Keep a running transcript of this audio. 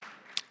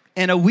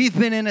And we've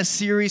been in a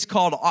series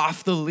called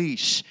Off the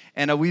Leash.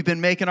 And we've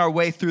been making our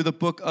way through the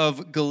book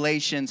of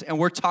Galatians. And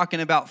we're talking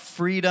about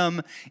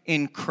freedom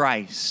in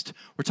Christ.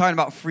 We're talking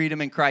about freedom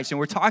in Christ. And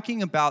we're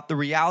talking about the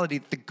reality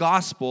that the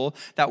gospel,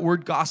 that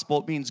word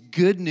gospel, means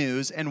good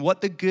news. And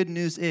what the good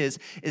news is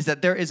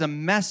that there is a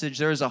message,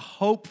 there is a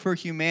hope for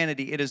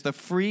humanity. It is the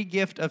free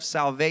gift of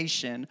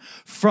salvation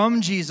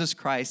from Jesus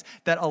Christ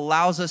that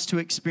allows us to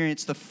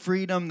experience the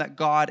freedom that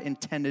God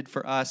intended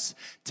for us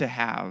to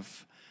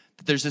have.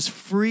 There's this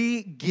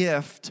free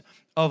gift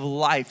of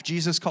life.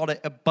 Jesus called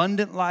it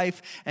abundant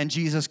life, and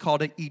Jesus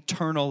called it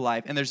eternal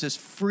life. And there's this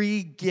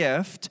free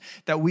gift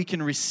that we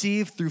can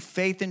receive through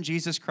faith in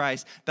Jesus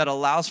Christ that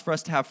allows for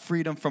us to have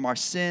freedom from our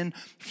sin,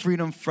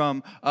 freedom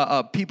from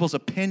people's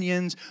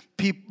opinions,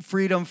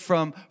 freedom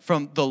from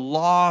the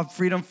law,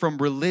 freedom from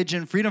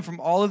religion, freedom from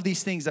all of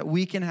these things that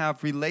we can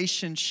have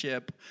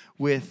relationship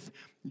with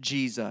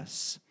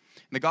Jesus.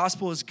 The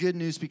gospel is good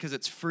news because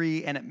it's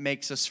free and it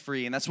makes us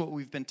free. And that's what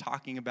we've been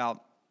talking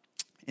about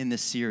in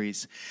this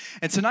series.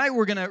 And tonight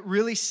we're going to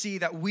really see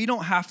that we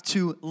don't have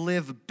to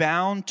live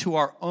bound to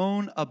our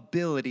own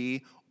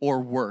ability or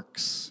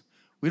works.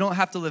 We don't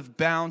have to live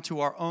bound to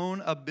our own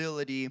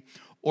ability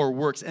or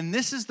works. And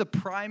this is the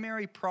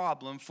primary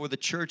problem for the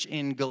church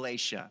in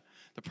Galatia.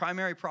 The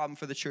primary problem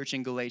for the church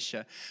in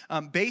Galatia.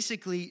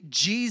 Basically,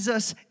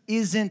 Jesus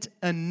isn't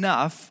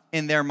enough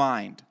in their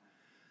mind.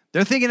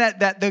 They're thinking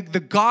that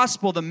the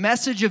gospel, the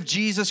message of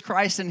Jesus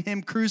Christ and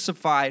Him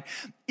crucified,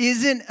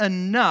 isn't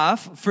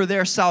enough for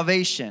their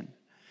salvation.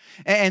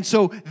 And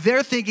so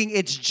they're thinking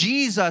it's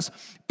Jesus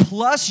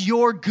plus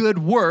your good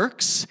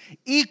works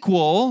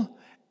equal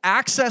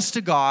access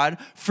to God,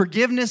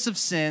 forgiveness of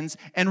sins,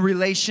 and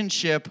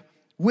relationship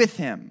with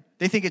Him.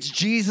 They think it's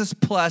Jesus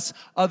plus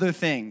other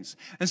things.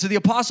 And so the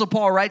Apostle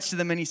Paul writes to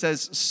them and he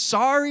says,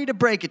 sorry to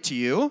break it to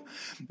you,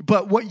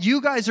 but what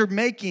you guys are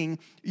making,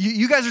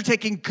 you guys are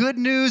taking good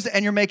news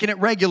and you're making it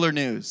regular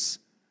news,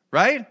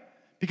 right?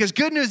 Because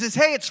good news is,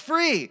 hey, it's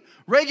free.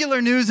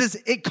 Regular news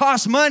is it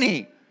costs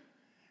money.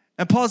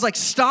 And Paul's like,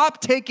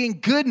 stop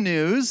taking good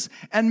news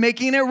and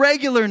making it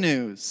regular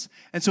news.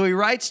 And so he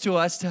writes to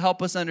us to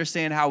help us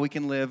understand how we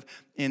can live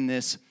in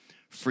this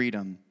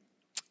freedom.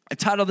 I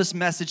titled this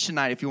message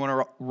tonight, if you want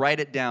to write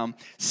it down,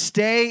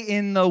 Stay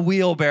in the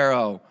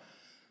Wheelbarrow.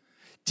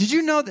 Did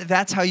you know that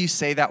that's how you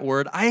say that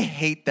word? I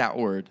hate that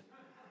word.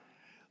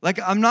 Like,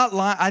 I'm not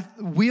lying.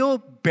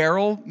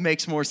 Wheelbarrow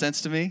makes more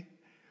sense to me.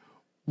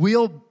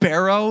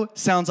 Wheelbarrow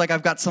sounds like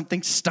I've got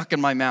something stuck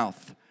in my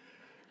mouth.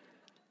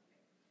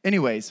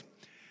 Anyways,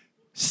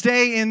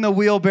 stay in the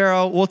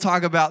wheelbarrow. We'll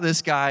talk about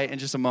this guy in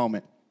just a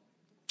moment.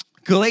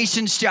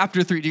 Galatians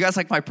chapter 3. Do you guys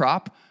like my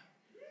prop?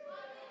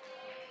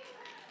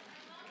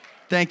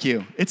 Thank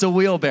you. It's a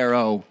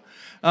wheelbarrow.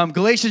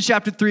 Galatians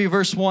chapter 3,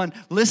 verse 1.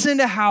 Listen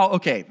to how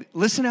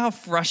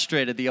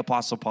frustrated the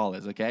Apostle Paul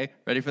is, okay?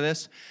 Ready for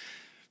this?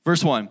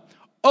 Verse 1.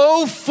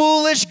 Oh,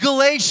 foolish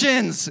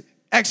Galatians!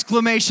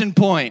 Exclamation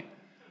point.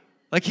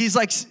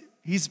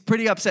 He's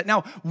pretty upset.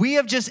 Now, we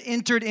have just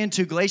entered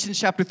into Galatians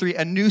chapter 3,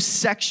 a new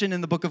section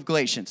in the book of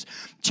Galatians.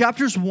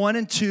 Chapters 1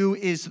 and 2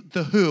 is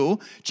the who.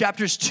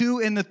 Chapters 2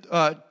 and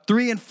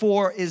 3 and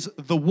 4 is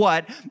the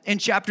what. And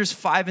chapters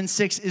 5 and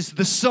 6 is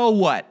the so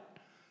what.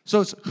 So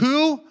it's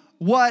who,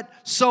 what,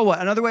 so what.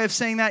 Another way of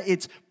saying that,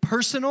 it's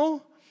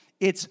personal,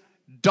 it's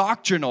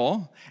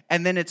doctrinal,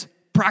 and then it's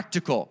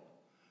practical.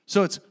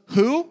 So it's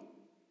who,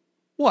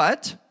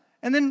 what,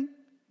 and then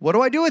what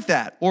do I do with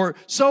that? Or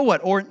so what?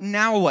 Or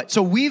now what?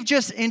 So we've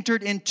just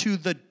entered into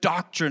the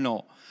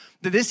doctrinal.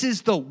 This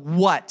is the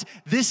what.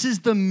 This is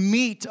the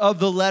meat of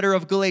the letter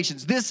of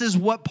Galatians. This is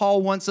what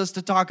Paul wants us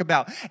to talk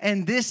about.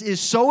 And this is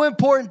so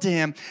important to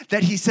him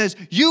that he says,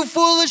 you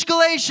foolish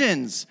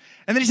Galatians.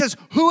 And then he says,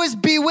 who has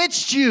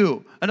bewitched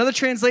you? Another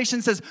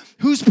translation says,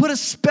 who's put a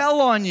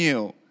spell on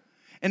you?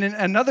 And in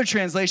another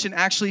translation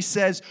actually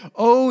says,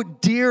 oh,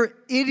 dear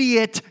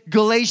idiot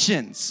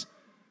Galatians.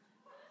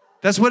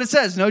 That's what it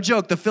says. No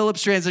joke. The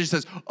Phillips translation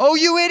says, oh,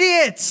 you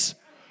idiots.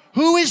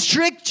 Who has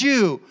tricked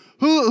you?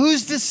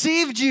 Who's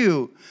deceived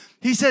you?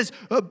 He says,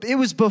 it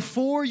was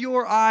before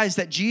your eyes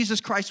that Jesus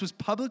Christ was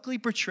publicly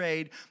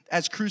portrayed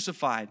as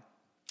crucified.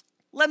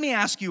 Let me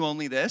ask you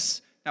only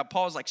this. Now,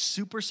 Paul's like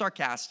super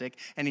sarcastic,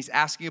 and he's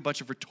asking a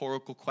bunch of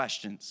rhetorical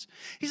questions.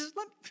 He says,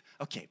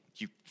 okay,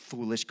 you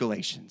foolish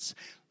Galatians,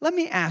 let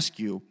me ask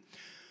you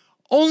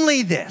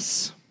only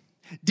this.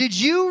 Did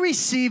you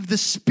receive the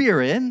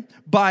Spirit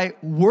by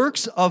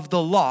works of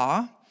the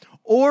law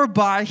or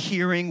by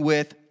hearing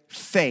with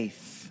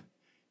faith?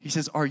 He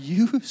says, are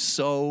you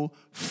so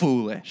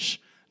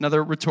foolish?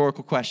 Another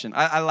rhetorical question.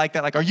 I like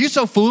that. Like, are you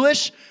so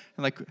foolish?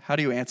 And like, how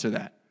do you answer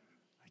that?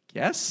 Like,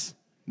 yes?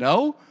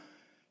 No?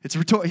 It's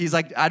rhetorical. He's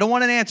like, I don't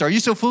want an answer. Are you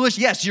so foolish?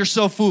 Yes, you're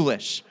so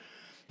foolish.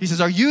 He says,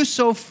 are you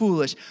so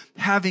foolish?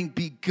 Having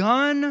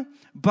begun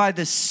by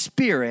the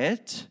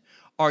Spirit,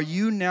 are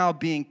you now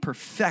being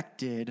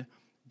perfected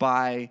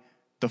by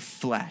the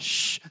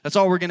flesh? That's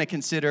all we're going to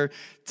consider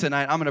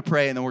tonight. I'm going to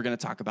pray and then we're going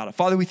to talk about it.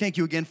 Father, we thank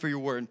you again for your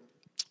word.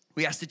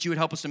 We ask that you would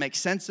help us to make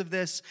sense of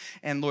this,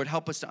 and Lord,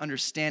 help us to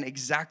understand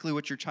exactly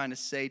what you're trying to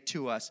say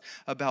to us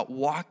about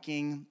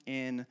walking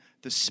in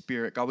the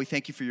Spirit. God, we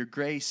thank you for your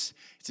grace.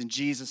 It's in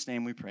Jesus'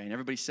 name we pray. And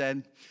everybody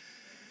said,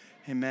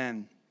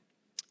 amen.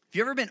 Have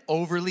you ever been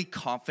overly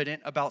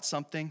confident about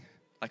something?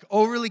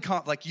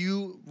 Like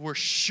you were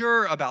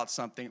sure about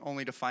something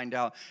only to find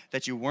out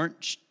that you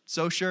weren't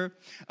so sure.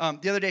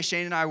 The other day,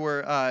 Shane and I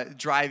were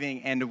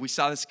driving, and we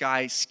saw this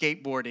guy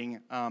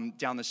skateboarding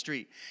down the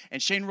street. And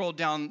Shane rolled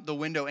down the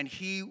window, and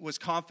he was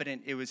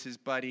confident it was his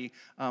buddy.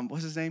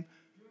 What's his name?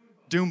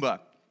 Doomba.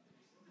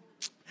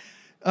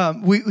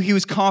 He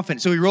was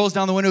confident. So he rolls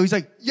down the window. He's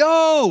like,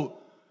 yo,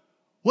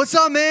 what's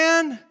up,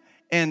 man?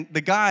 And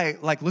the guy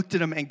looked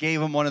at him and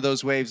gave him one of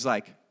those waves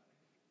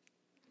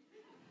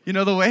you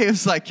know the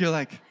waves, you're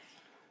like, and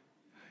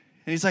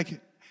he's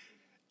like,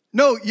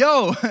 no,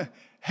 yo,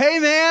 hey,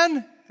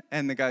 man.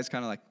 And the guy's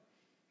kind of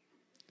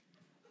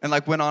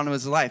and went on with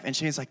his life. And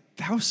Shane's like,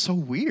 that was so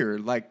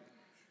weird. We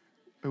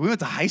went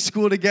to high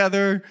school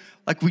together.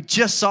 We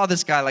just saw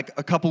this guy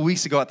a couple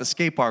weeks ago at the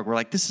skate park. We're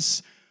like,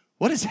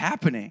 what is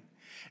happening?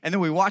 And then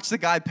we watched the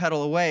guy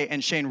pedal away,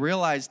 and Shane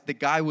realized the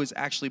guy was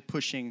actually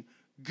pushing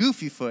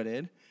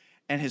goofy-footed,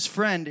 and his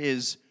friend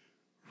is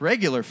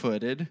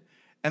regular-footed.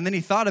 And then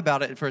he thought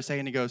about it for a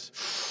second. He goes,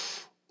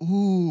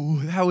 ooh,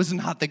 that was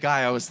not the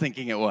guy I was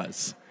thinking it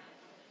was.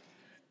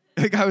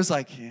 The guy was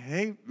like,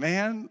 hey,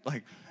 man,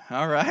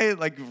 all right.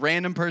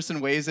 Random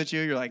person waves at you.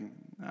 You're like,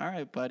 all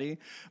right, buddy.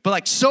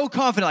 But so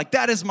confident,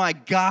 that is my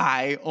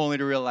guy, only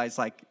to realize,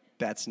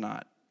 that's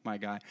not my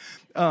guy.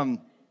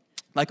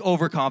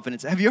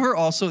 Overconfidence. Have you ever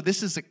also,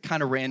 this is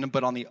kind of random,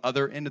 but on the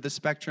other end of the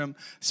spectrum,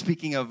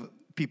 speaking of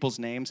people's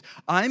names,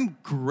 I'm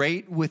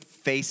great with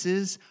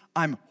faces.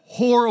 I'm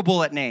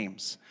horrible at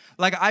names.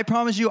 I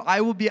promise you,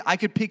 I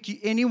could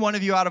pick any one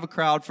of you out of a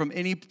crowd from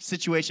any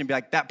situation and be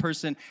like, that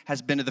person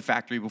has been to the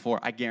factory before.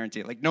 I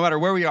guarantee it. No matter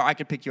where we are, I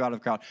could pick you out of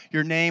the crowd.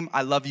 Your name,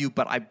 I love you,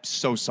 but I'm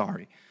so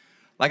sorry.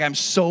 I'm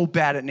so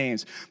bad at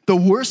names. The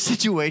worst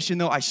situation,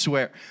 though, I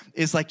swear,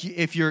 is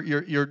if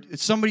you're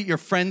somebody you're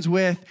friends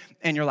with,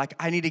 and you're like,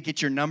 I need to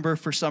get your number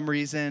for some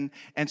reason.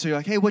 And so you're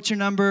like, hey, what's your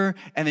number?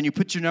 And then you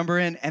put your number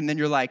in, and then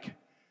you're like,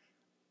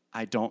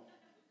 I don't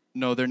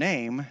know their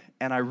name,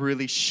 and I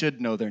really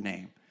should know their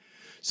name.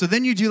 So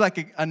then you do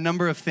a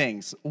number of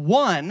things.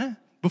 One,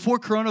 before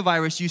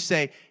coronavirus, you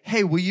say,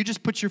 hey, will you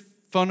just put your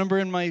phone number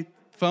in my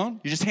phone?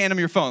 You just hand them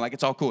your phone,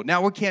 it's all cool.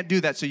 Now we can't do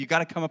that, so you got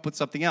to come up with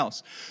something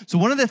else. So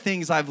one of the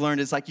things I've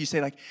learned is you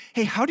say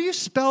hey, how do you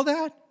spell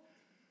that?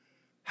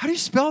 How do you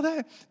spell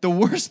that? The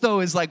worst, though,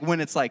 is when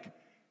it's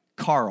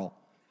Carl.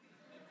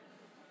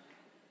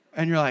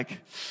 And you're like,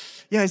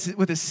 yeah, is it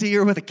with a C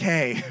or with a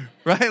K,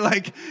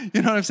 right?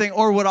 You know what I'm saying?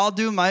 Or what I'll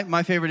do,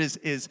 my favorite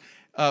is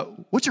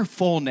what's your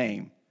full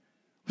name?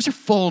 What's your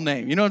full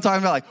name? You know what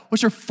I'm talking about?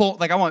 What's your full,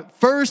 I want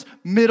first,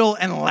 middle,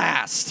 and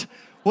last.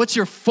 What's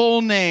your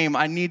full name?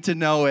 I need to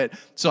know it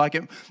so I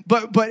can,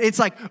 but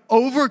it's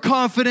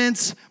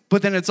overconfidence,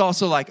 but then it's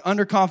also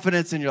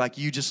underconfidence, and you're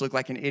you just look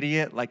like an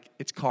idiot.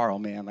 It's Carl,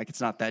 man.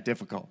 It's not that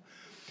difficult.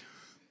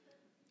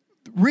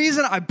 The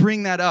reason I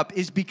bring that up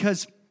is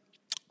because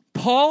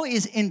Paul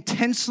is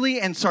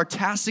intensely and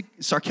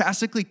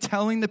sarcastically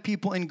telling the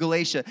people in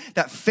Galatia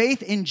that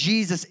faith in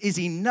Jesus is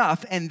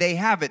enough, and they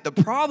have it. The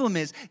problem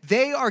is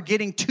they are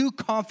getting too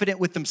confident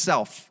with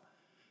themselves.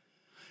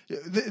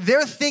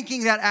 They're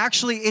thinking that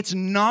actually it's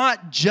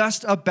not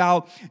just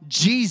about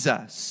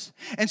Jesus.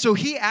 And so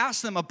he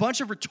asked them a bunch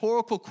of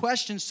rhetorical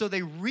questions so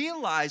they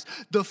realize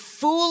the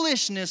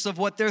foolishness of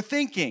what they're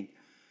thinking.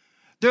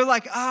 They're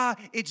like,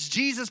 it's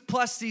Jesus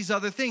plus these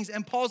other things.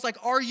 And Paul's like,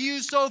 are you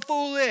so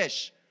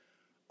foolish?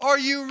 Are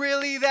you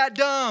really that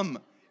dumb?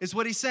 Is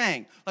what he's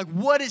saying.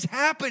 What is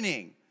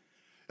happening?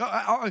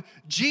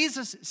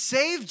 Jesus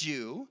saved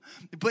you,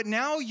 but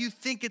now you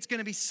think it's going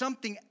to be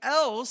something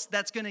else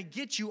that's going to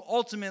get you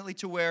ultimately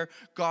to where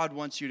God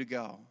wants you to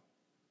go.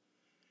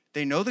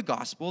 They know the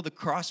gospel. The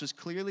cross was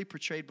clearly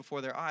portrayed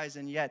before their eyes,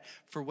 and yet,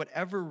 for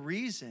whatever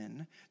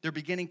reason, they're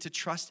beginning to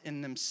trust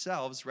in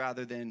themselves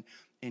rather than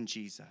in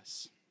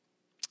Jesus.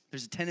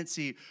 There's a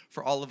tendency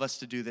for all of us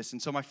to do this. And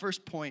so my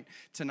first point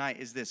tonight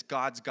is this: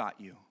 God's got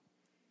you.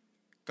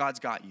 God's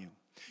got you.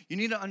 You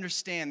need to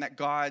understand that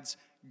God's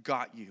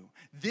got you.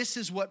 This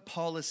is what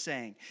Paul is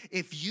saying.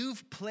 If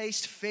you've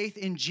placed faith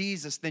in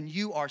Jesus, then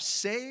you are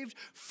saved,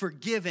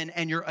 forgiven,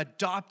 and you're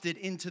adopted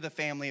into the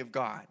family of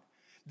God.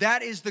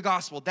 That is the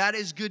gospel. That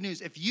is good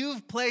news. If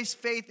you've placed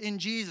faith in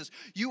Jesus,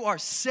 you are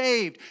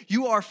saved,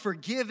 you are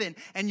forgiven,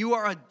 and you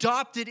are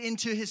adopted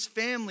into his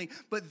family.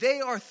 But they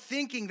are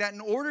thinking that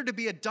in order to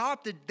be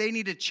adopted, they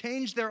need to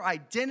change their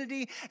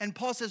identity. And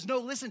Paul says, no,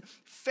 listen,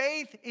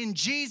 faith in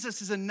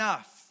Jesus is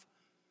enough.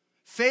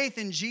 Faith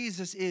in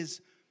Jesus is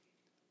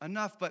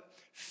enough, but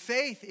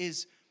faith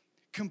is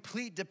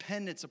complete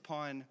dependence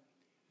upon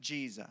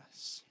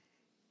Jesus.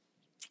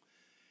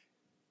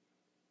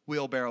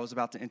 Wheelbarrow is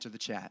about to enter the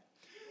chat.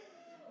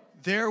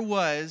 There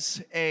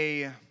was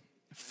a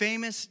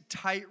famous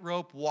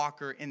tightrope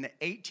walker in the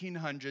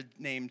 1800s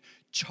named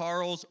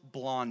Charles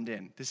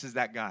Blondin. This is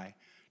that guy.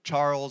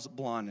 Charles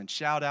Blondin.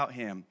 Shout out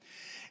him.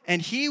 And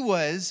he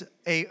was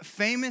a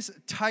famous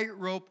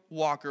tightrope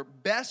walker,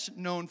 best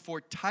known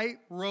for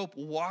tightrope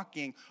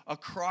walking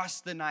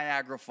across the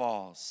Niagara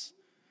Falls.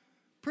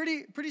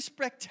 Pretty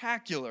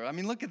spectacular. I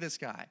mean, look at this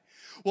guy.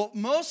 Well,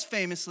 most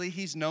famously,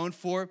 he's known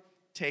for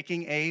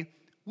taking a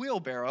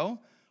wheelbarrow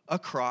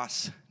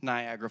across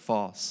Niagara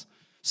Falls.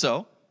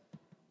 So,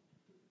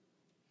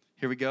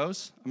 here he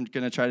goes. I'm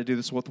going to try to do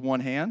this with one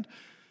hand.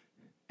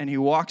 And he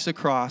walks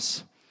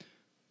across,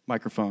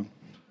 microphone.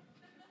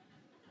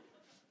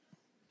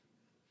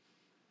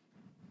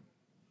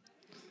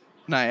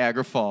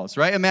 Niagara Falls,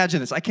 right?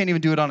 Imagine this. I can't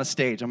even do it on a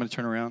stage. I'm going to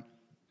turn around.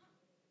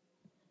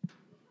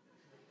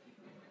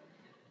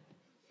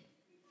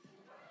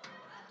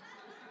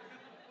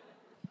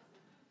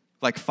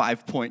 Like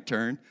 5-point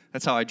turn.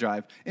 That's how I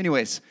drive.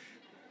 Anyways,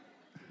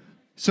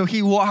 so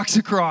he walks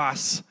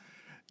across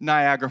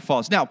Niagara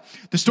Falls. Now,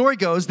 the story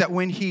goes that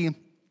when he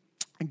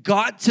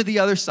got to the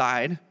other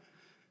side,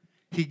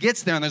 he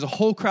gets there and there's a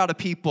whole crowd of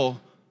people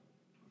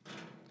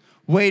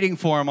waiting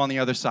for him on the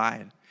other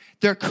side.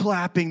 They're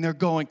clapping, they're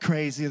going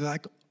crazy. They're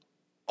like,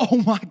 oh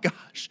my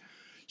gosh,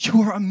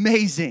 you are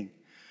amazing.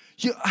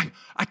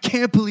 I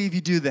can't believe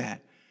you do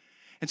that.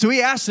 And so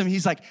he asked him,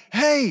 he's like,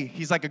 hey,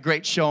 he's like a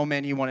great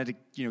showman. He wanted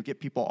to, get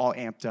people all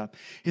amped up.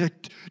 He's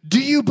like, do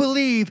you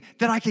believe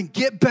that I can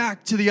get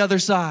back to the other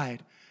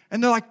side?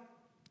 And they're like,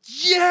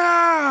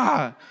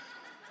 yeah,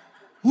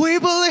 we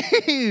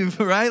believe,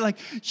 right? Like,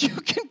 you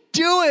can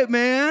do it,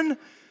 man.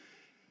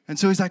 And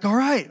so he's like, all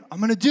right, I'm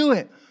going to do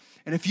it.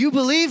 And if you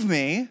believe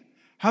me,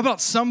 how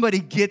about somebody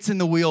gets in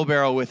the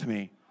wheelbarrow with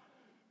me?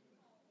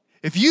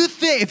 If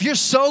you're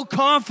so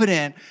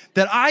confident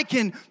that I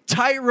can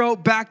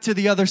tightrope back to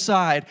the other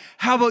side,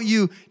 how about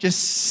you just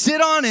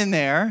sit on in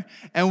there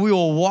and we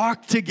will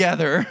walk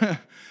together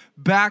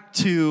back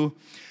to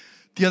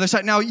the other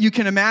side. Now, you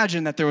can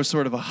imagine that there was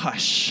sort of a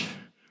hush,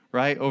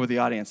 right, over the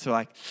audience. They're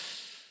like,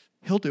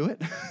 he'll do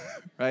it,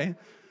 right?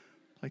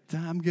 Like,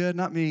 I'm good,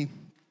 not me.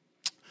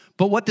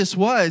 But what this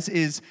was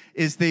is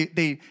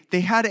they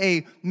had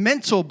a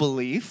mental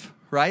belief,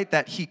 right,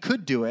 that he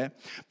could do it,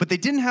 but they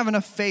didn't have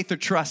enough faith or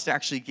trust to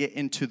actually get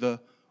into the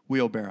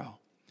wheelbarrow.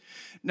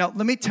 Now,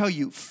 let me tell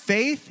you,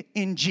 faith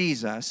in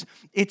Jesus,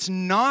 it's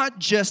not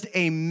just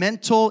a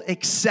mental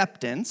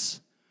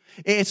acceptance.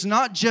 It's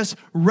not just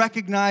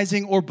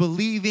recognizing or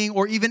believing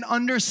or even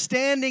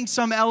understanding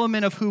some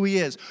element of who he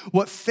is.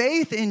 What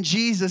faith in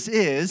Jesus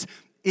is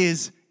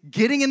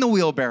getting in the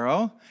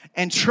wheelbarrow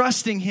and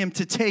trusting him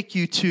to take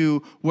you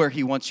to where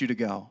he wants you to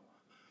go.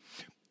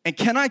 And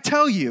can I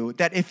tell you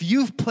that if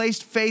you've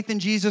placed faith in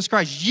Jesus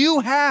Christ, you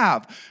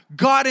have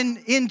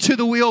gotten into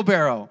the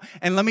wheelbarrow.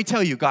 And let me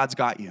tell you, God's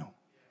got you.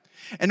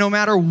 And no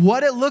matter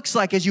what it looks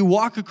like as you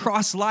walk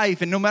across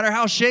life, and no matter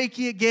how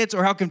shaky it gets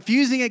or how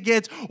confusing it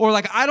gets, or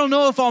like, I don't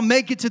know if I'll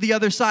make it to the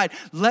other side,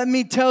 let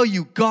me tell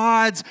you,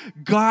 God's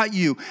got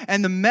you.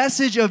 And the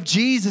message of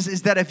Jesus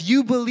is that if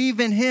you believe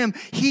in him,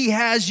 he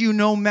has you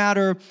no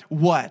matter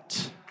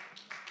what.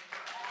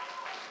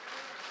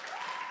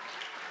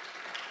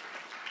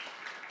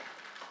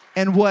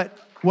 And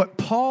what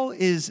Paul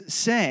is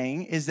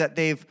saying is that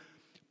they've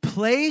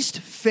placed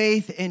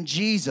faith in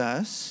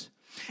Jesus,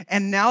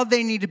 and now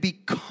they need to be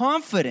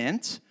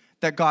confident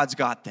that God's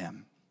got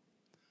them.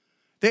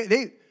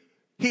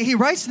 He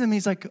writes to them,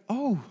 he's like,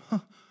 oh,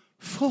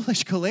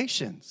 foolish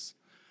Galatians.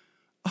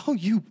 Oh,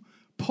 you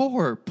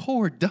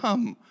poor,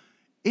 dumb,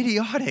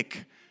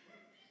 idiotic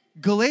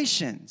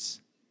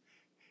Galatians.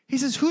 He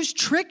says, who's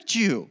tricked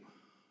you?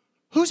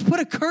 Who's put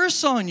a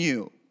curse on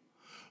you?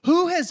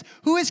 Who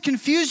has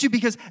confused you?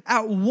 Because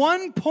at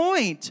one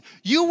point,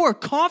 you were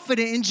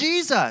confident in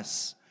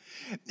Jesus.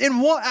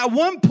 At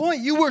one point,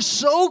 you were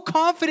so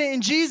confident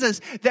in Jesus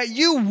that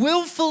you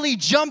willfully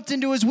jumped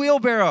into his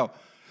wheelbarrow.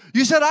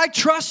 You said, I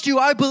trust you.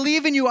 I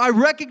believe in you. I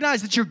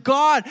recognize that you're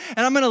God,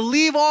 and I'm going to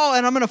leave all,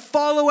 and I'm going to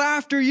follow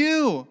after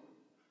you.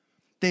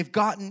 They've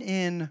gotten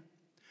in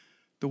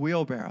the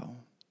wheelbarrow,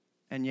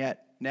 and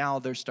yet now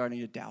they're starting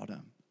to doubt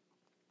him.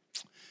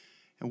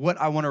 And what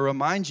I want to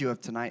remind you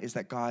of tonight is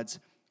that God's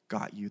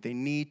got you. They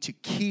need to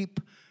keep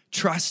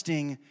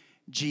trusting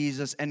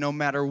Jesus, and no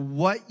matter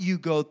what you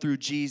go through,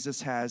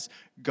 Jesus has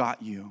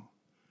got you.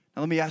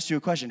 Now let me ask you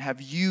a question.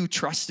 Have you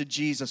trusted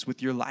Jesus with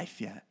your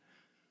life yet?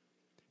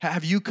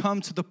 Have you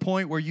come to the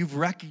point where you've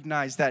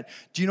recognized that,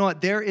 do you know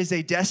what, there is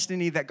a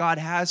destiny that God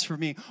has for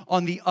me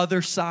on the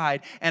other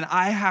side, and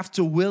I have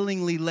to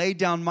willingly lay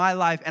down my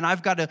life, and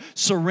I've got to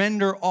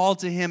surrender all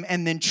to him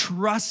and then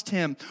trust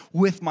him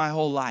with my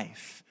whole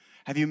life?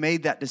 Have you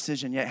made that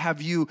decision yet?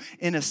 Have you,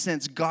 in a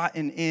sense,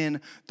 gotten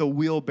in the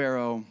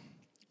wheelbarrow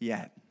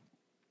yet?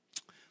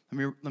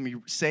 Let me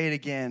say it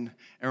again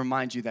and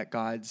remind you that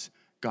God's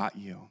got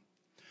you.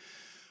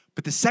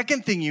 But the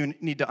second thing you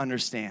need to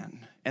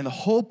understand, and the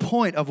whole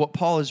point of what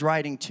Paul is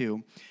writing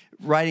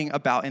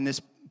about in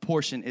this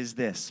portion is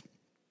this: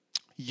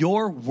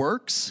 your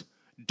works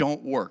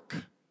don't work.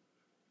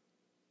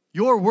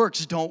 Your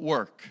works don't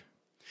work.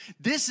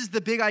 This is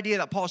the big idea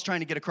that Paul's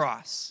trying to get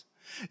across.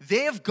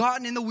 They have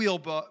gotten in the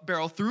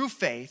wheelbarrow through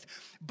faith,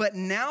 but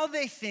now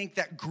they think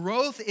that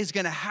growth is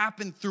going to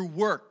happen through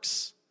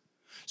works.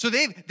 So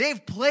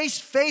they've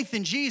placed faith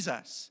in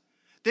Jesus.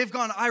 They've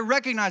gone, I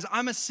recognize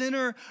I'm a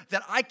sinner,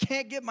 that I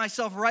can't get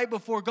myself right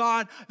before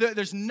God.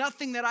 There's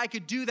nothing that I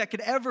could do that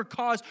could ever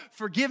cause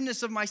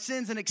forgiveness of my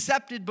sins and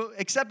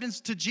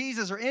acceptance to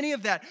Jesus or any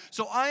of that.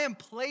 So I am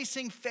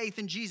placing faith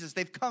in Jesus.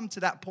 They've come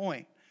to that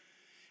point.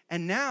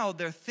 And now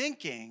they're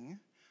thinking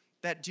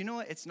that, do you know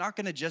what? It's not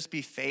going to just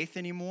be faith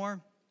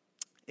anymore.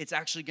 It's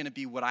actually going to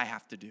be what I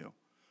have to do.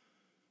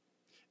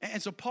 And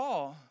so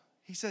Paul,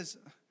 he says,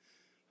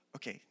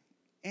 okay,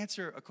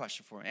 answer a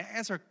question for me.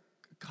 Answer a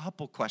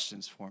couple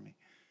questions for me.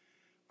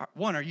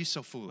 One, are you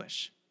so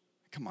foolish?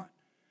 Come on.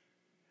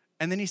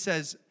 And then he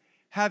says,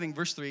 having,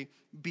 verse 3,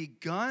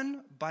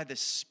 begun by the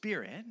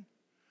Spirit,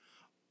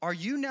 are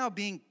you now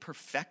being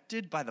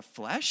perfected by the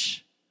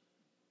flesh?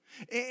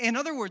 In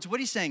other words, what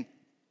he's saying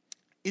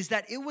is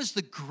that it was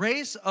the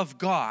grace of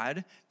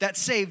God that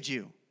saved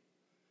you.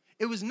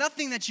 It was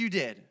nothing that you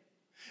did.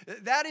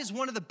 That is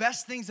one of the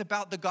best things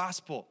about the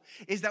gospel,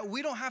 is that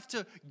we don't have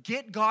to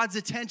get God's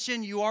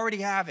attention. You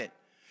already have it.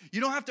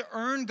 You don't have to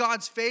earn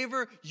God's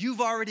favor.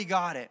 You've already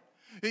got it.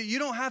 You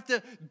don't have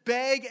to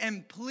beg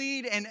and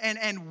plead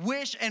and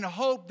wish and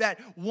hope that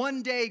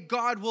one day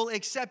God will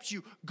accept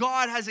you.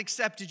 God has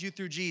accepted you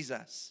through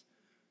Jesus.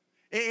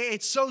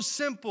 It's so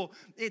simple.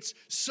 It's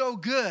so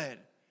good.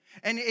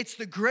 And it's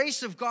the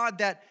grace of God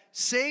that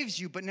saves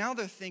you. But now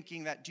they're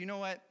thinking that, do you know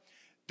what?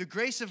 The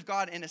grace of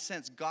God, in a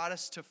sense, got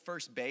us to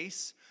first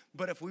base.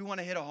 But if we want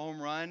to hit a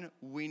home run,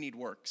 we need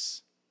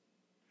works.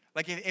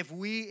 Like if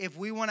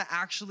we want to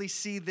actually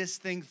see this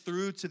thing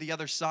through to the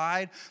other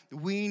side,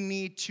 we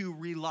need to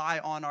rely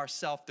on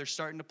ourselves. They're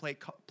starting to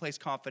place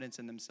confidence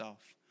in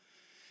themselves.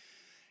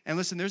 And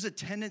listen, there's a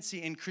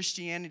tendency in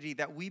Christianity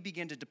that we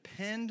begin to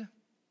depend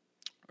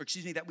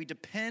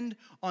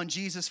on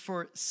Jesus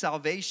for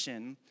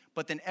salvation,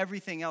 but then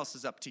everything else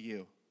is up to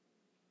you.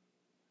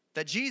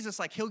 That Jesus,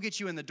 like, he'll get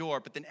you in the door,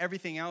 but then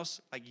everything else,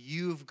 like,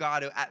 you've got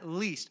to at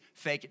least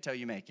fake it till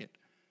you make it.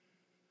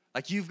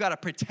 Like, you've got to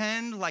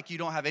pretend like you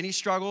don't have any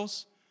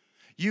struggles.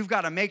 You've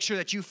got to make sure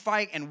that you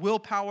fight and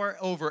willpower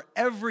over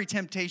every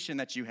temptation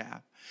that you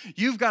have.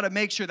 You've got to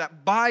make sure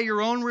that by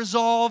your own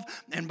resolve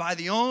and by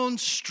the own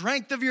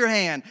strength of your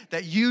hand,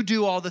 that you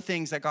do all the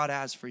things that God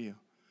has for you.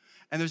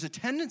 And there's a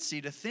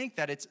tendency to think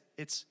that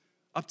it's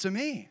up to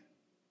me.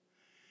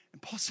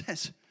 And Paul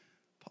says,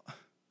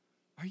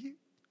 are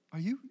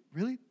you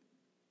really?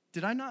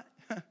 Did I not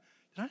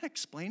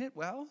explain it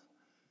well?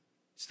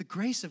 It's the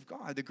grace of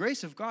God. The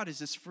grace of God is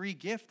this free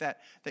gift that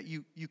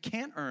you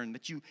can't earn,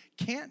 that you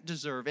can't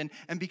deserve.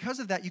 And because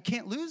of that, you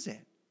can't lose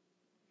it.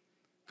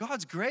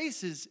 God's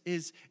grace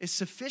is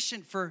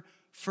sufficient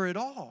for it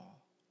all.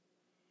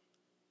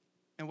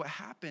 And what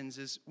happens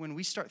is when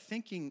we start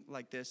thinking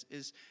like this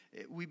is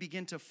we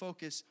begin to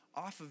focus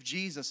off of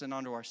Jesus and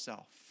onto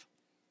ourselves.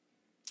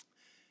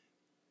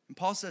 And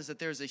Paul says that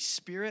there's a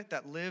spirit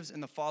that lives in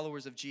the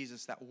followers of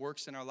Jesus that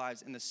works in our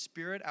lives. And the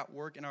spirit at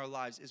work in our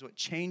lives is what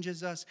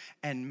changes us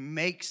and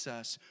makes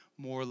us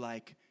more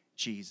like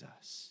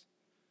Jesus.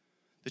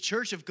 The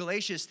church of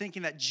Galatia is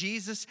thinking that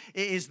Jesus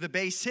is the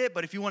base hit,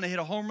 but if you want to hit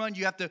a home run,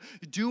 you have to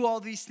do all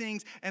these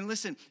things. And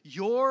listen,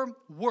 your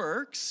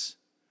works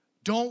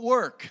don't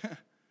work.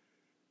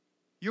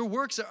 Your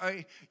works are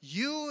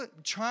you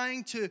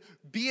trying to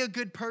be a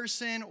good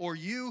person, or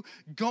you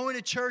going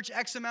to church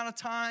X amount of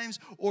times,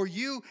 or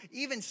you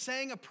even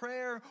saying a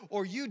prayer,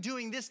 or you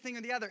doing this thing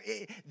or the other.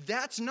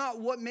 That's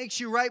not what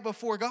makes you right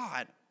before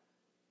God.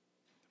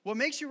 What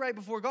makes you right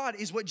before God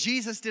is what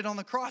Jesus did on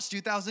the cross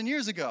 2,000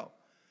 years ago.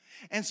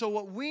 And so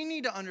what we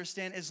need to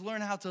understand is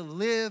learn how to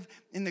live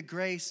in the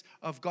grace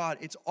of God.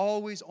 It's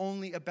always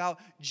only about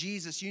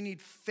Jesus. You need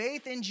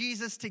faith in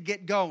Jesus to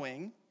get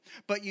going,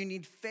 but you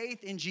need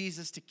faith in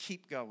Jesus to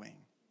keep going.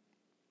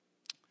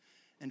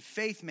 And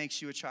faith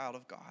makes you a child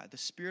of God. The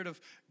Spirit of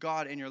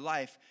God in your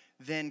life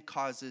then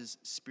causes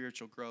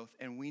spiritual growth,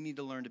 and we need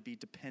to learn to be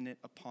dependent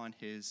upon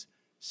His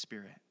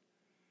Spirit.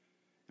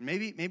 And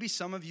maybe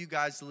some of you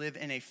guys live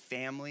in a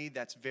family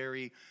that's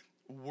very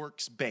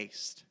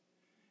works-based.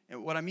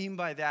 And what I mean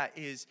by that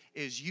is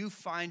you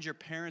find your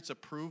parents'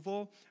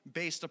 approval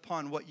based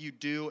upon what you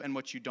do and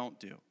what you don't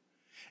do.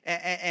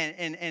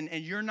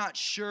 And you're not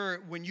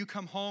sure when you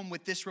come home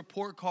with this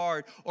report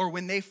card, or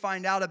when they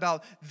find out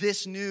about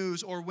this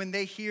news, or when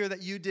they hear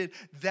that you did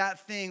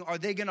that thing, are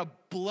they going to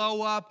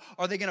blow up?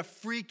 Are they going to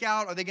freak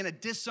out? Are they going to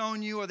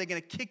disown you? Are they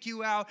going to kick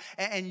you out?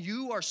 And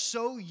you are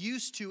so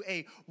used to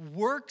a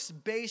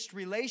works-based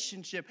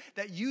relationship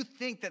that you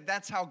think that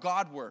that's how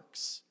God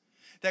works.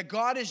 That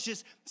God is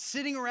just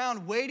sitting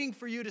around waiting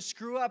for you to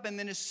screw up, and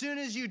then as soon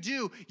as you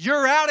do,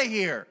 you're out of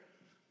here.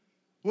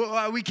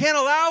 Well, we can't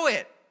allow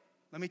it.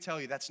 Let me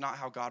tell you, that's not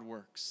how God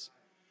works.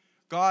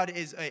 God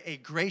is a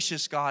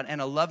gracious God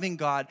and a loving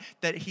God,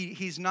 that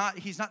he's not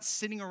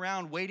sitting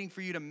around waiting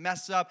for you to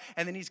mess up,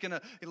 and then he's going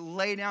to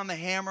lay down the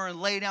hammer and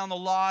lay down the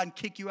law and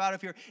kick you out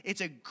of here. It's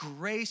a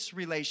grace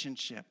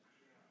relationship.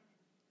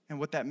 And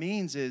what that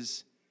means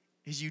is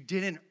is you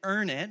didn't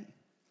earn it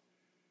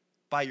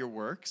by your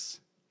works,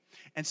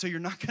 and so you're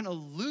not going to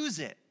lose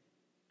it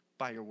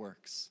by your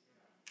works.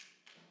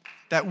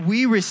 That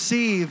we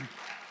receive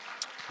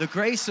the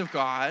grace of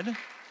God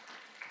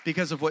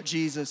because of what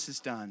Jesus has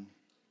done.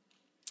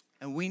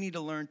 And we need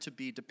to learn to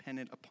be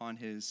dependent upon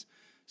his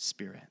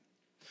Spirit.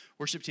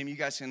 Worship team, you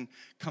guys can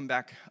come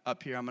back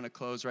up here. I'm going to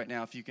close right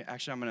now. If you can,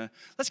 actually,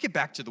 let's get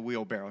back to the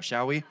wheelbarrow,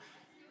 shall we?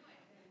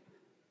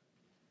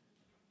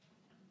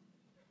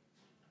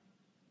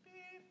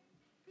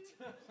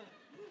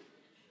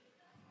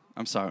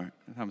 I'm sorry.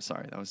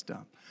 That was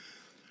dumb.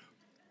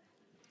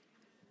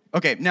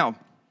 Okay, now,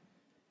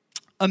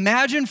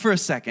 imagine for a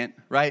second,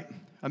 right?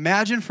 I'm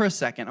going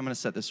to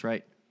set this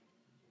right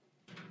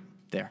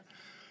there.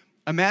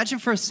 Imagine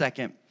for a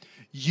second,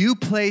 you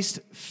placed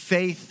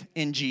faith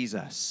in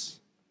Jesus.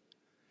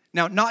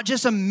 Now, not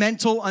just a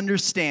mental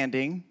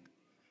understanding,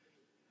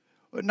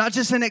 not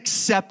just an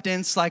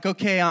acceptance, like,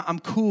 okay, I'm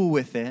cool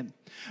with it,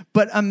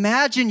 but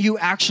imagine you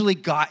actually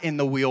got in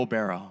the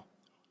wheelbarrow.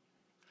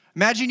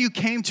 Imagine you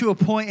came to a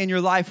point in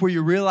your life where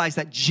you realize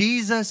that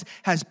Jesus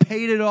has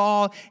paid it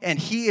all and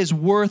he is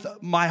worth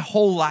my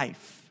whole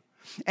life.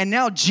 And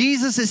now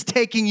Jesus is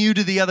taking you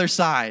to the other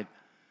side,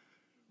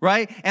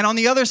 right? And on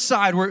the other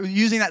side, we're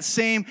using that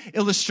same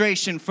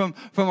illustration from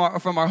our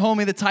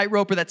homie, the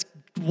tightroper that's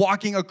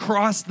walking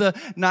across the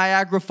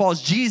Niagara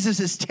Falls. Jesus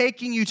is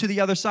taking you to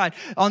the other side.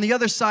 On the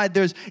other side,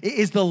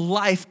 is the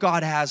life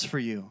God has for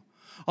you.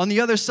 On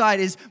the other side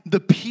is the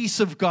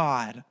peace of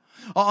God.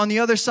 On the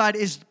other side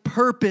is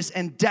purpose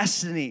and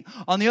destiny.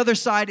 On the other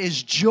side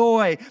is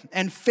joy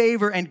and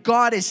favor. And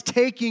God is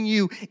taking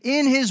you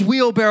in his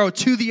wheelbarrow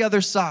to the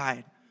other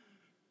side.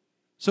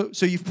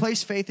 So you've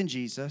placed faith in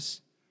Jesus.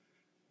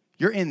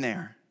 You're in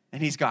there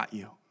and he's got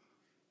you.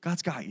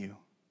 God's got you,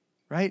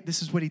 right?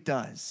 This is what he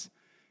does.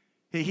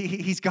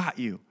 He's got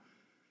you.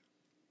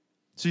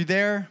 So you're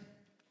there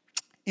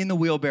in the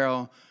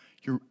wheelbarrow.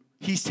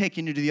 He's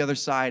taking you to the other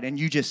side and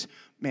you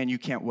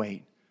can't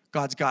wait.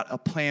 God's got a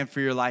plan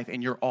for your life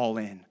and you're all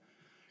in.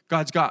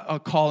 God's got a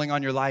calling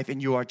on your life and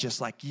you are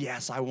just like,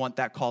 yes, I want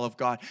that call of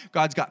God.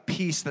 God's got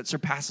peace that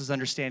surpasses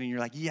understanding.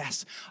 You're like,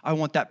 yes, I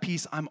want that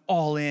peace. I'm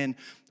all in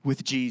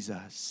with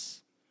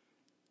Jesus.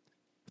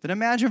 But then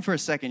imagine for a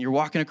second, you're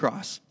walking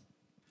across.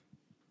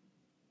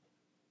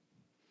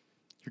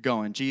 You're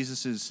going.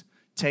 Jesus is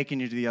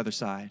taking you to the other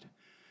side.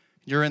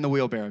 You're in the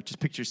wheelbarrow. Just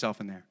picture yourself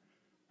in there,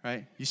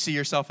 right? You see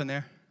yourself in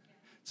there?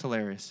 It's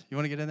hilarious. You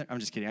want to get in there? I'm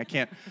just kidding. I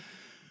can't.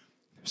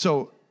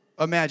 So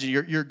imagine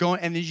you're going,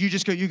 and then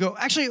you go,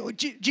 actually,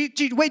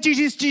 wait,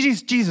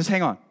 Jesus,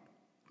 hang on.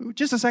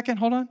 Just a second,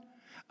 hold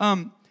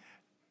on.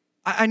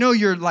 I know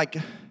you're like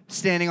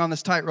standing on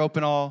this tightrope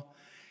and all,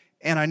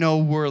 and I know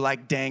we're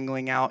like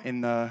dangling out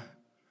in the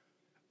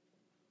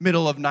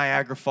middle of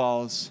Niagara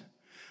Falls.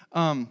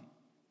 But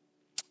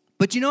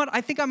you know what?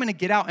 I think I'm going to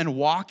get out and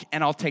walk,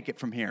 and I'll take it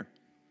from here.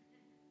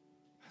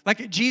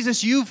 Like,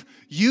 Jesus,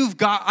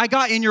 I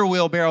got in your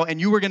wheelbarrow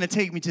and you were going to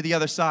take me to the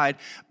other side.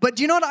 But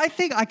do you know what? I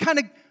think I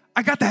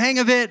got the hang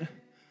of it.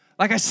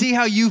 Like, I see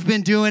how you've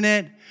been doing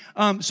it.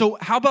 So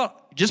how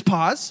about just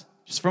pause,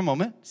 just for a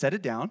moment, set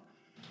it down.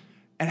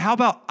 And how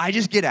about I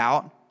just get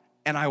out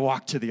and I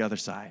walk to the other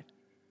side?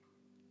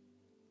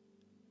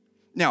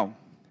 Now,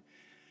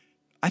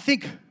 I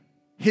think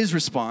his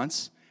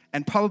response,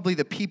 and probably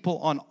the people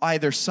on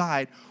either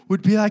side,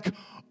 would be like,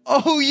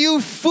 oh, you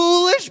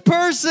foolish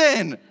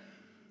person.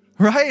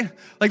 Right?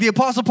 Like the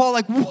Apostle Paul,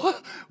 like,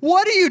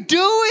 what are you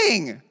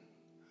doing?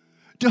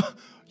 Do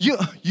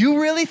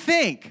you really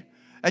think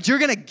that you're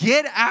going to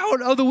get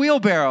out of the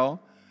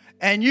wheelbarrow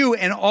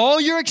and all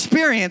your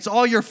experience,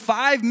 all your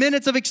 5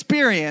 minutes of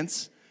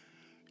experience,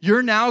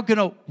 you're now going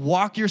to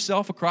walk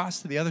yourself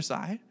across to the other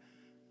side?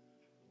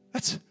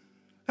 That's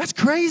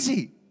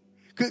crazy.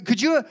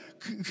 Could you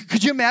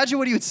imagine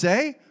what he would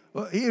say?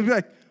 He'd be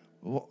like,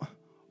 why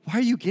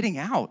are you getting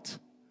out?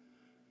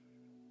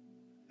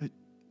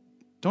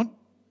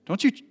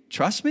 Don't you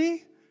trust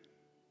me?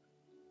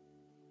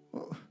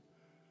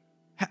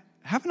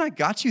 Haven't I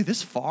got you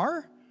this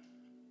far?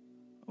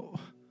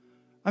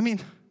 I mean,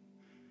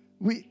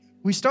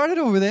 we started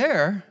over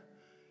there,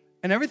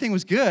 and everything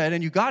was good,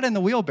 and you got in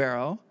the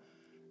wheelbarrow,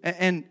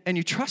 and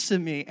you trusted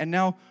me, and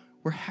now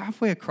we're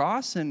halfway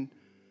across, and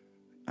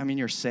I mean,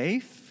 you're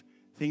safe.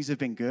 Things have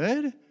been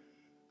good.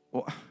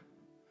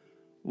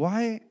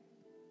 Why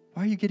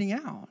are you getting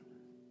out?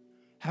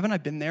 Haven't I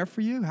been there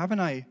for you? Haven't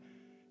I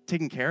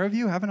taken care of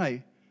you? Haven't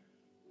I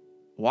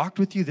walked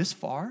with you this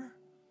far?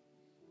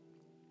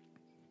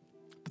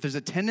 But there's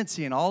a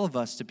tendency in all of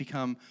us to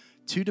become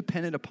too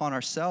dependent upon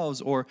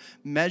ourselves or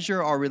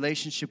measure our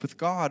relationship with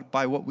God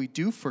by what we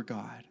do for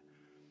God.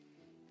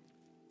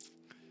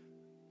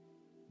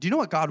 Do you know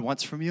what God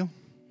wants from you?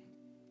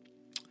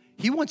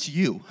 He wants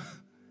you.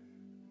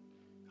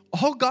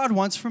 All God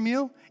wants from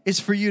you is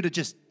for you to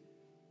just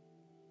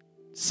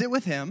sit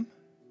with him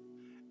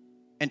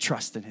and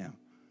trust in him.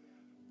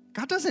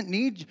 God doesn't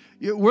need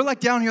you. We're like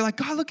down here like,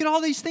 God, look at all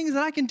these things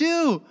that I can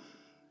do.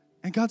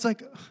 And God's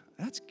like,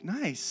 that's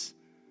nice.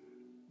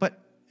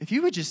 But if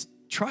you would just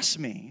trust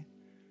me.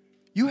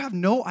 You have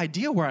no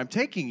idea where I'm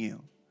taking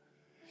you.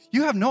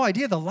 You have no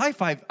idea the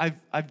life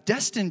I've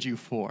destined you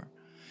for.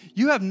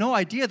 You have no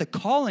idea the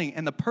calling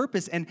and the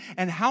purpose and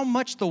how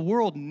much the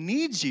world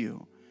needs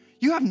you.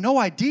 You have no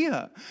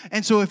idea.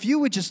 And so if you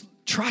would just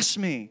trust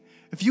me,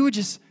 if you would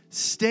just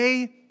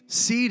stay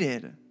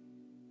seated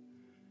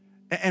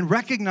and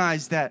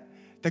recognize that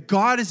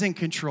God is in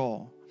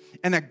control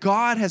and that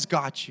God has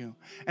got you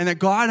and that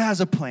God has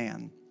a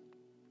plan,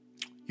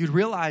 you'd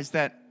realize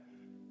that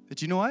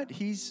you know what?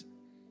 He's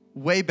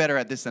way better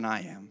at this than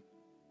I am.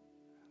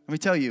 Let me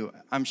tell you,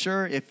 I'm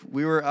sure if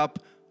we were up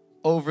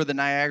over the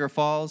Niagara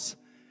Falls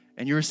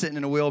and you were sitting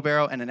in a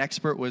wheelbarrow and an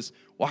expert was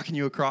walking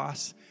you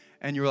across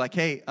and you were like,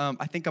 hey,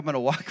 I think I'm going to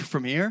walk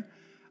from here,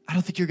 I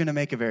don't think you're going to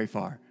make it very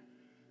far.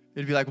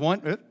 It'd be like,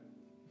 one,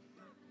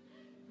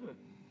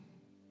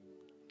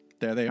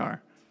 there they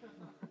are.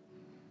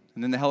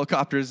 And then the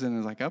helicopters, and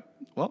it's like, oh,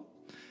 well,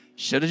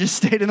 should have just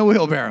stayed in the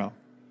wheelbarrow.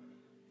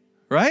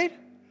 Right?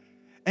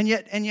 And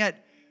yet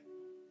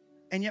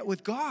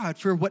with God,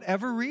 for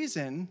whatever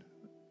reason,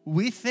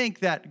 we think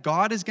that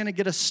God is going to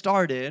get us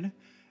started,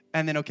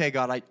 and then, okay,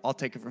 God, I'll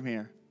take it from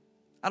here.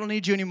 I don't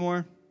need you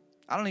anymore.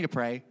 I don't need to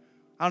pray.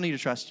 I don't need to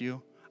trust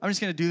you. I'm just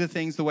going to do the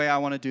things the way I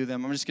want to do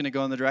them. I'm just going to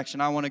go in the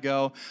direction I want to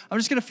go. I'm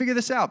just going to figure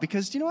this out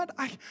because, you know what?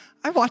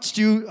 I watched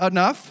you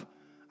enough.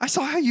 I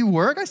saw how you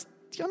work.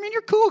 I mean,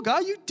 you're cool,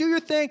 God. You do your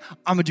thing.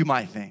 I'm going to do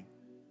my thing.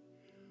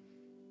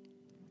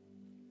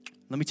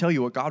 Let me tell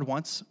you, what God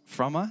wants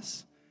from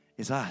us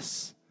is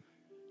us.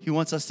 He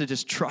wants us to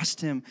just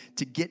trust him,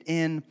 to get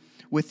in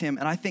with him.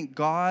 And I think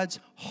God's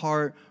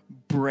heart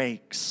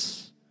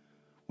breaks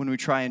when we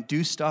try and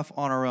do stuff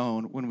on our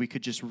own, when we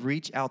could just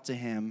reach out to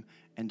him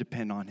and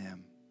depend on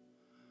him.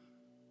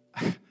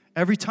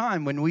 Every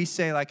time when we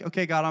say, like,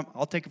 okay, God,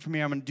 I'll take it from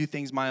here. I'm going to do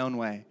things my own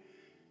way.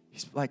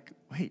 He's like,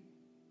 wait,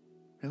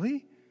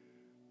 really?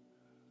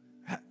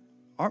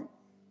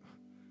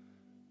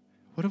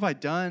 What have I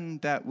done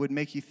that would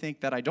make you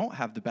think that I don't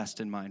have the best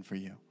in mind for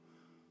you?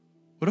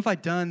 What have I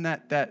done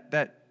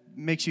that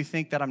makes you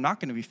think that I'm not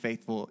going to be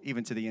faithful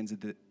even to the ends of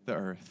the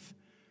earth?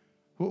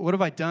 What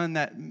have I done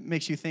that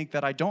makes you think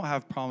that I don't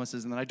have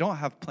promises and that I don't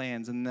have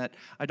plans and that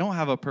I don't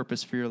have a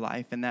purpose for your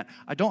life and that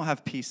I don't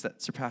have peace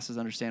that surpasses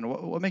understanding?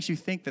 What makes you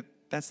think that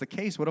that's the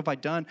case? What have I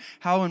done?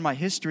 How in my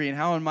history and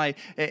how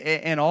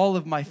in all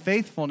of my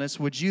faithfulness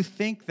would you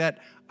think that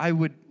I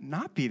would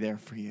not be there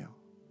for you?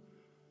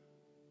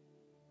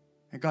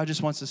 And God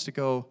just wants us to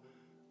go,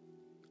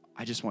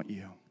 I just want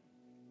you.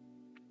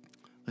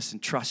 Listen,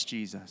 trust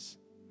Jesus.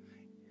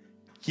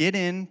 Get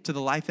into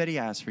the life that he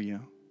has for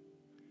you.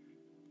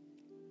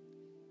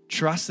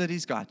 Trust that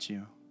he's got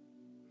you.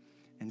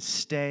 And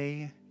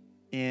stay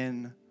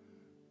in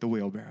the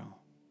wheelbarrow.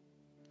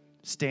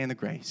 Stay in the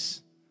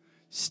grace.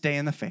 Stay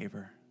in the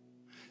favor.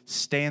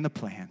 Stay in the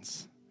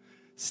plans.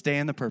 Stay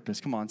in the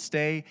purpose. Come on,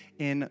 stay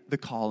in the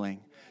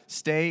calling.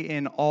 Stay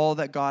in all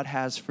that God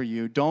has for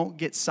you. Don't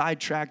get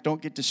sidetracked.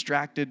 Don't get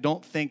distracted.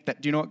 Don't think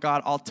that, do you know what,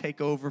 God, I'll take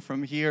over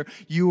from here.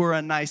 You were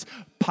a nice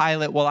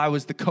pilot while I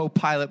was the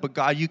co-pilot, but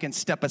God, you can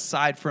step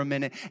aside for a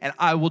minute and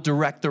I will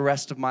direct the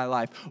rest of my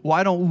life.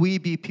 Why don't we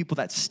be people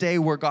that stay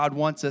where God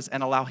wants us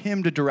and allow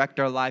him to direct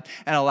our life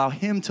and allow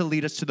him to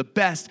lead us to the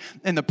best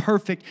and the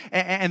perfect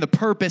and the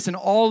purpose and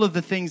all of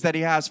the things that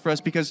he has for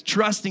us, because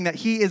trusting that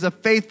he is a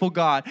faithful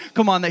God,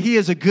 come on, that he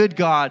is a good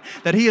God,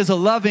 that he is a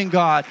loving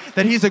God,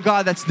 that he's a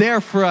God that's there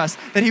for us,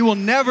 that he will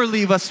never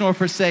leave us nor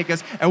forsake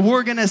us, and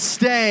we're going to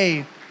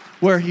stay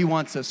where he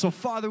wants us. So,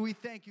 Father, we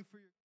thank you for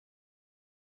your